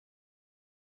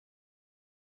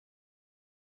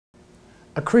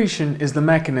Accretion is the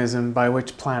mechanism by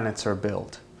which planets are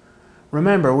built.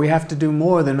 Remember, we have to do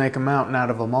more than make a mountain out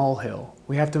of a molehill.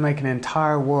 We have to make an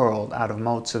entire world out of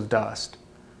motes of dust.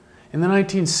 In the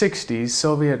 1960s,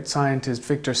 Soviet scientist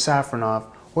Victor Safronov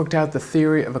worked out the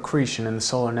theory of accretion in the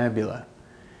solar nebula.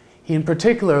 He in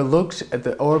particular looked at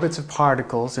the orbits of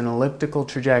particles in elliptical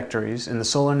trajectories in the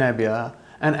solar nebula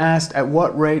and asked at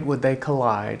what rate would they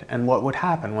collide and what would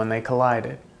happen when they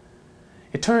collided.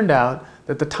 It turned out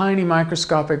that the tiny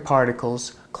microscopic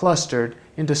particles clustered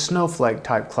into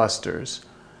snowflake-type clusters.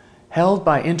 Held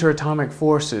by interatomic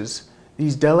forces,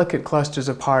 these delicate clusters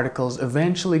of particles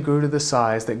eventually grew to the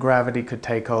size that gravity could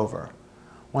take over.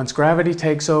 Once gravity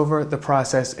takes over, the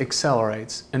process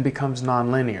accelerates and becomes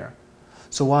nonlinear.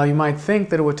 So while you might think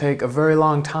that it would take a very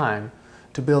long time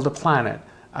to build a planet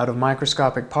out of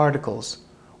microscopic particles,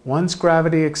 once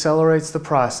gravity accelerates the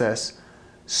process,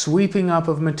 sweeping up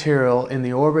of material in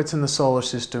the orbits in the solar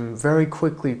system very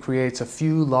quickly creates a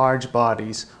few large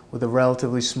bodies with a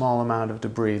relatively small amount of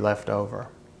debris left over.